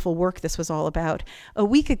what beautiful work this was all about.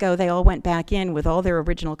 A week ago, they all went back in with all their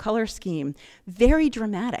original color scheme. Very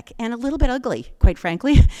dramatic and a little bit ugly, quite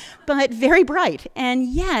frankly, but very bright. And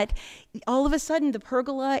yet, all of a sudden, the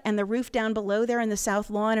pergola and the roof down below there in the south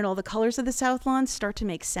lawn and all the colors of the south lawn start to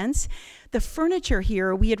make sense. The furniture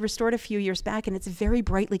here we had restored a few years back, and it's very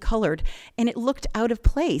brightly colored, and it looked out of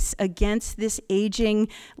place against this aging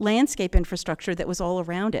landscape infrastructure that was all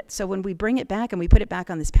around it. So when we bring it back and we put it back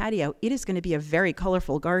on this patio, it is going to be a very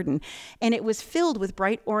colorful garden. And it was filled with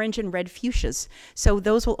bright orange and red fuchsias. So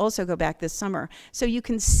those will also go back this summer. So you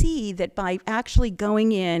can see that by actually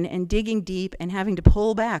going in and digging deep and having to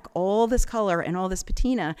pull back all this color and all this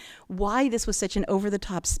patina, why this was such an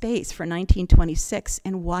over-the-top space for 1926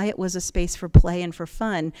 and why it was a space for play and for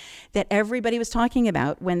fun that everybody was talking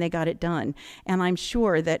about when they got it done. And I'm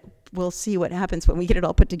sure that we'll see what happens when we get it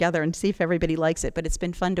all put together and see if everybody likes it, but it's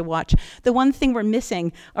been fun to watch. The one thing we're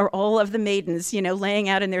missing are all of the maidens, you know, laying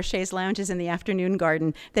out in their chaise lounges in the afternoon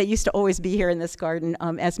garden that used to always be here in this garden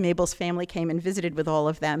as Mabel's family came and visited with all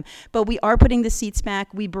of them. But we are putting the seats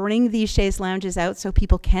back. We bring these chaise lounges out so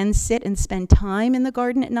people can sit and spend time in the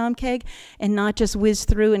garden at Naumkeag and not just whiz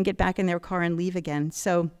through and get back in their car and leave again.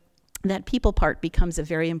 So that people part becomes a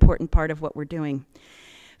very important part of what we're doing.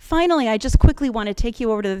 Finally, I just quickly want to take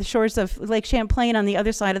you over to the shores of Lake Champlain on the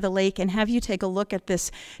other side of the lake and have you take a look at this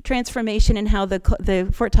transformation and how the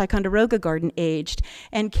Fort Ticonderoga garden aged.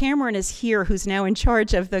 And Cameron is here, who's now in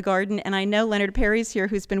charge of the garden, and I know Leonard Perry's here,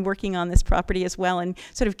 who's been working on this property as well and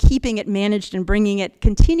sort of keeping it managed and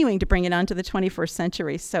continuing to bring it onto the 21st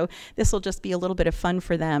century. So this will just be a little bit of fun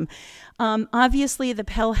for them. Obviously, the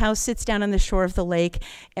Pell House sits down on the shore of the lake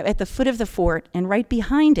at the foot of the fort, and right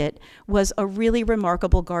behind it was a really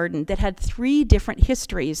remarkable garden that had 3 different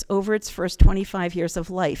histories over its first 25 years of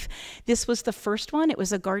life. This was the first one. It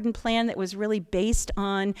was a garden plan that was really based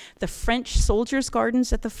on the French soldiers'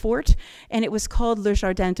 gardens at the fort, and it was called Le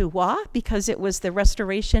Jardin du Roi because it was the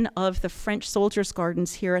restoration of the French soldiers'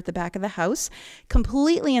 gardens here at the back of the house,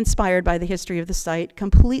 completely inspired by the history of the site,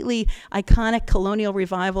 completely iconic colonial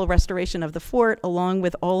revival restoration of the fort, along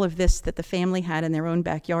with all of this that the family had in their own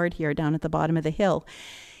backyard here down at the bottom of the hill.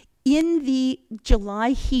 In the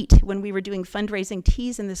July heat, when we were doing fundraising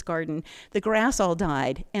teas in this garden, the grass all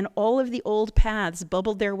died, and all of the old paths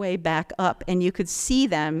bubbled their way back up, and you could see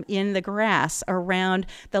them in the grass around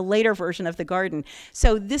the later version of the garden.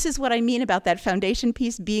 So this is what I mean about that foundation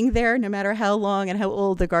piece being there, no matter how long and how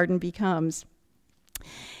old the garden becomes.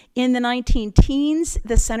 In the 19-teens,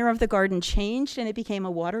 the center of the garden changed and it became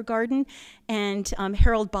a water garden. And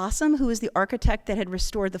Harold Bossum, who was the architect that had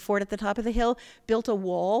restored the fort at the top of the hill, built a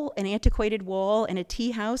wall, an antiquated wall, and a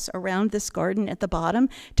tea house around this garden at the bottom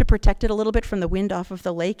to protect it a little bit from the wind off of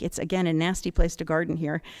the lake. It's, again, a nasty place to garden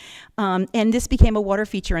here. And this became a water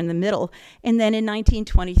feature in the middle. And then in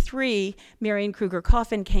 1923, Marion Kruger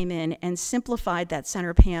Coffin came in and simplified that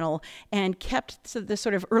center panel and kept the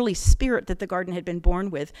sort of early spirit that the garden had been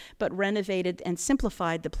born with, but renovated and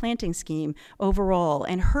simplified the planting scheme overall.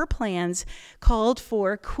 And her plans called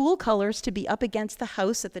for cool colors to be up against the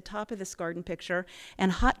house at the top of this garden picture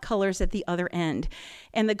and hot colors at the other end.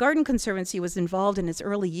 And the Garden Conservancy was involved in its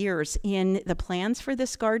early years in the plans for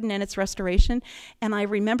this garden and its restoration. And I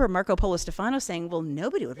remember Marco Polo Stefano saying, well,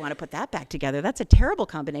 nobody would want to put that back together. That's a terrible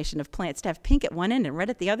combination of plants to have pink at one end and red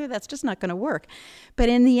at the other. That's just not going to work. But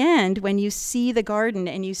in the end, when you see the garden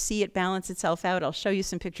and you see it balance itself out, I'll show you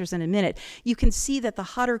some pictures in a minute, you can see that the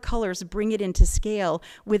hotter colors bring it into scale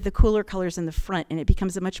with the cooler colors in the front, and it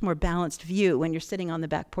becomes a much more balanced view when you're sitting on the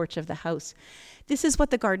back porch of the house. This is what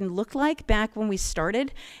the garden looked like back when we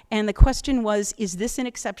started, and the question was, is this an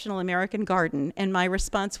exceptional American garden? And my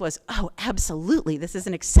response was, oh, absolutely, this is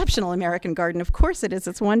an exceptional American garden. Of course it is,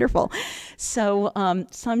 it's wonderful. So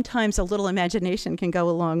sometimes a little imagination can go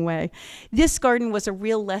a long way. This garden was a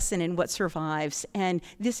real lesson in what survives, and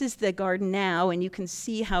this is the garden now, and you can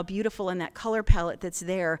see how beautiful in that color palette that's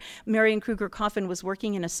there. Marion Kruger Coffin was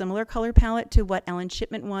working in a similar color palette to what Ellen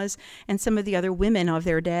Shipman was and some of the other women of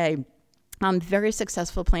their day. Very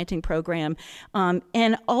successful planting program,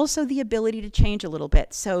 and also the ability to change a little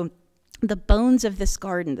bit. So the bones of this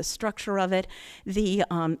garden, the structure of it, the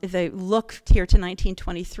look here to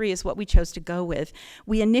 1923 is what we chose to go with.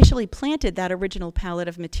 We initially planted that original palette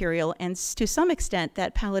of material, and to some extent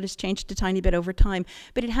that palette has changed a tiny bit over time,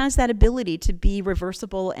 but it has that ability to be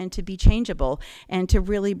reversible and to be changeable and to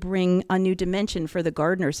really bring a new dimension for the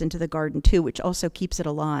gardeners into the garden too, which also keeps it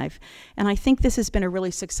alive. And I think this has been a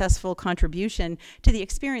really successful contribution to the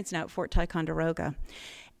experience now at Fort Ticonderoga.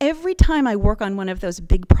 Every time I work on one of those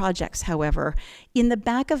big projects, however, in the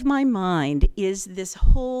back of my mind is this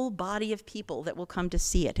whole body of people that will come to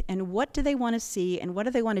see it. And what do they want to see and what do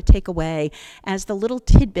they want to take away as the little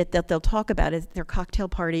tidbit that they'll talk about at their cocktail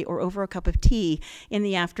party or over a cup of tea in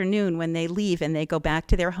the afternoon when they leave and they go back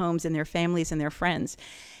to their homes and their families and their friends.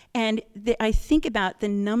 And I think about the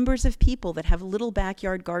numbers of people that have little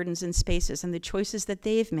backyard gardens and spaces and the choices that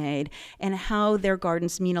they've made and how their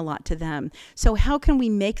gardens mean a lot to them. So how can we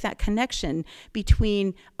make that connection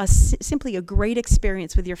between simply a great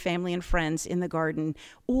experience with your family and friends in the garden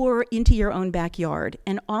or into your own backyard?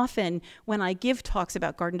 And often when I give talks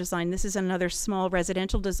about garden design, this is another small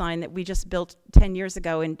residential design that we just built 10 years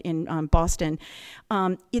ago in Boston.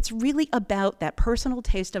 It's really about that personal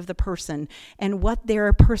taste of the person and what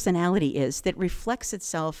their personality is that reflects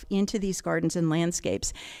itself into these gardens and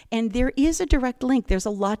landscapes. And there is a direct link. There's a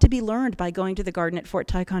lot to be learned by going to the garden at Fort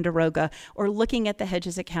Ticonderoga or looking at the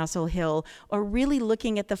hedges at Castle Hill or really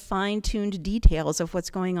looking at the fine-tuned details of what's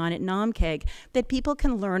going on at Naumkeag that people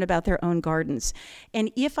can learn about their own gardens.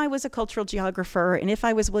 And if I was a cultural geographer and if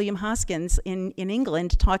I was William Hoskins in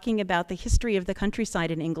England talking about the history of the countryside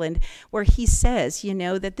in England, where he says, you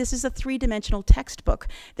know, that this is a three-dimensional textbook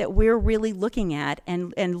that we're really looking at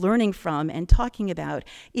and and learning from and talking about,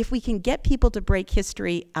 if we can get people to break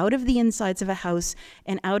history out of the insides of a house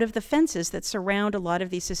and out of the fences that surround a lot of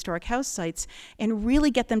these historic house sites, and really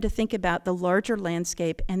get them to think about the larger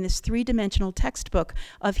landscape and this three-dimensional textbook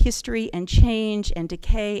of history and change and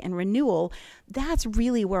decay and renewal, that's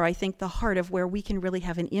really where I think the heart of where we can really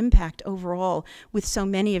have an impact overall with so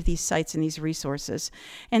many of these sites and these resources.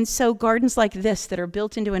 And so gardens like this that are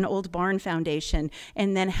built into an old barn foundation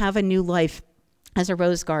and then have a new life as a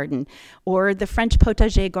rose garden, or the French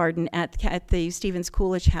potager garden at the Stevens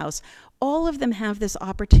Coolidge House, all of them have this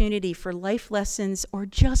opportunity for life lessons or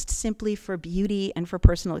just simply for beauty and for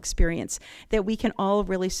personal experience that we can all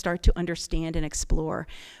really start to understand and explore.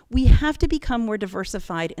 We have to become more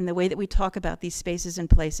diversified in the way that we talk about these spaces and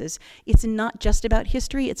places. It's not just about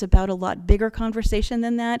history, it's about a lot bigger conversation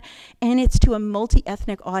than that, and it's to a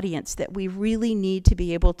multi-ethnic audience that we really need to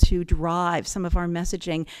be able to drive some of our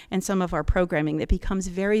messaging and some of our programming that becomes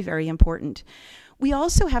very, very important. We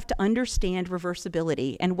also have to understand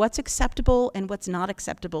reversibility and what's acceptable and what's not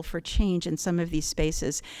acceptable for change in some of these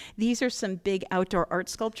spaces. These are some big outdoor art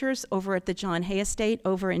sculptures over at the John Hay Estate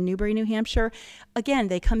over in Newbury, New Hampshire. Again,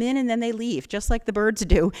 they come in and then they leave, just like the birds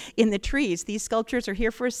do in the trees. These sculptures are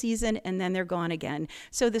here for a season and then they're gone again.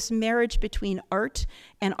 So this marriage between art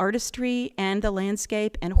and artistry and the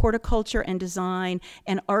landscape and horticulture and design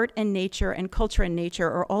and art and nature and culture and nature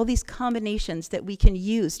are all these combinations that we can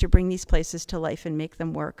use to bring these places to life and make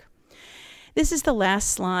them work. This is the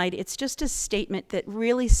last slide. It's just a statement that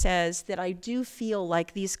really says that I do feel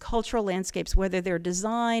like these cultural landscapes, whether they're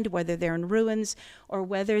designed, whether they're in ruins, or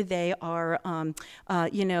whether they are,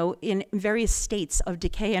 in various states of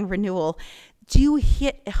decay and renewal, do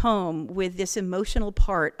hit home with this emotional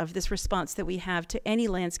part of this response that we have to any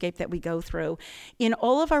landscape that we go through. In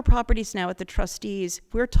all of our properties now at the Trustees,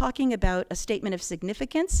 we're talking about a statement of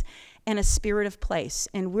significance and a spirit of place.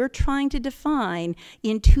 And we're trying to define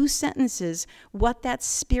in 2 sentences what that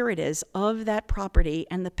spirit is of that property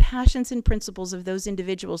and the passions and principles of those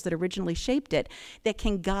individuals that originally shaped it that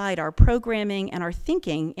can guide our programming and our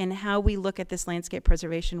thinking in how we look at this landscape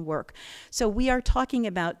preservation work. So we are talking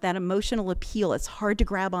about that emotional appeal. It's hard to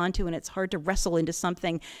grab onto and it's hard to wrestle into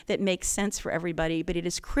something that makes sense for everybody, but it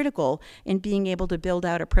is critical in being able to build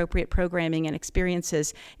out appropriate programming and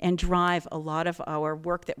experiences and drive a lot of our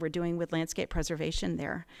work that we're doing with landscape preservation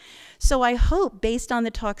there. So I hope, based on the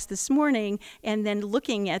talks this morning and then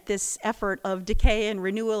looking at this effort of decay and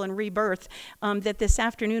renewal and rebirth, that this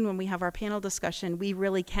afternoon when we have our panel discussion, we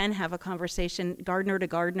really can have a conversation, gardener to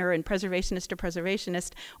gardener and preservationist to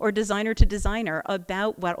preservationist or designer to designer,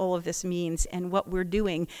 about what all of this means and what we're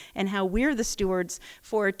doing and how we're the stewards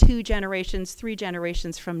for 2 generations, 3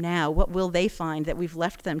 generations from now. What will they find that we've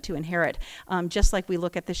left them to inherit? Just like we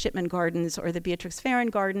look at the Shipman Gardens or the Beatrix Farron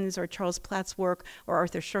Gardens or Charles Platt's work or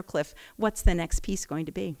Arthur Shercliffe, what's the next piece going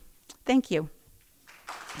to be? Thank you.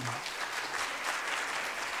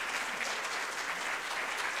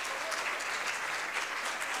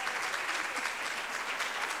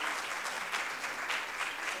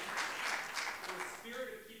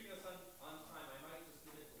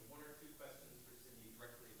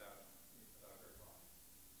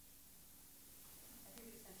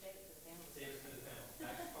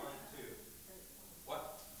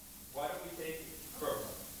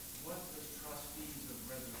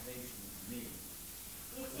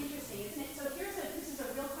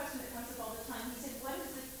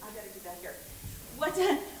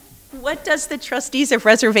 What does the Trustees of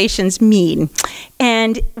Reservations mean?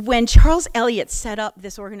 And when Charles Eliot set up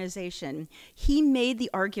this organization, he made the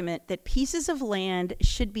argument that pieces of land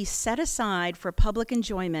should be set aside for public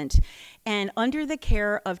enjoyment and under the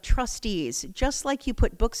care of trustees, just like you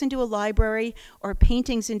put books into a library or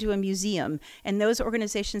paintings into a museum, and those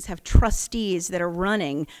organizations have trustees that are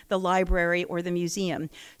running the library or the museum.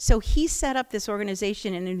 So he set up this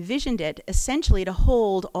organization and envisioned it essentially to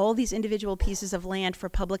hold all these individual pieces of land for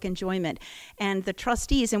public enjoyment. And the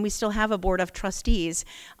trustees, and we still have a board of trustees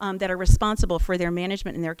that are responsible for their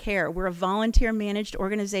management and their care. We're a volunteer managed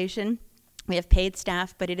organization. We have paid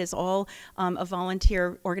staff, but it is all a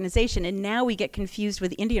volunteer organization. And now we get confused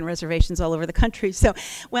with Indian reservations all over the country. So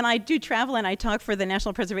when I do travel and I talk for the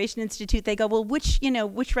National Preservation Institute, they go, well,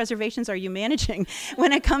 which reservations are you managing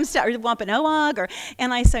when it comes to Wampanoag?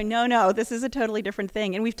 And I say, no, this is a totally different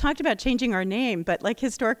thing. And we've talked about changing our name, but like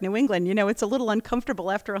Historic New England, it's a little uncomfortable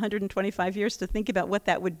after 125 years to think about what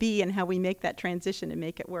that would be and how we make that transition and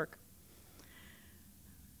make it work.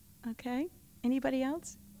 Okay, anybody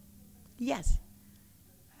else? Yes.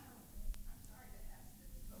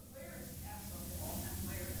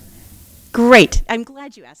 Great. I'm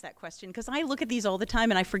glad you asked that question because I look at these all the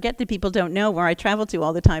time and I forget that people don't know where I travel to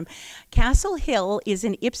all the time. Castle Hill is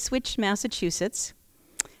in Ipswich, Massachusetts,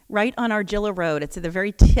 right on Argilla Road. It's at the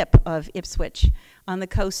very tip of Ipswich on the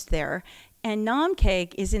coast there. And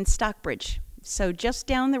Naumkeag is in Stockbridge, so just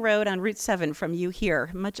down the road on Route 7 from you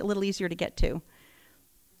here, a little easier to get to.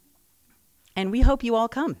 And we hope you all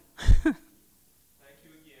come.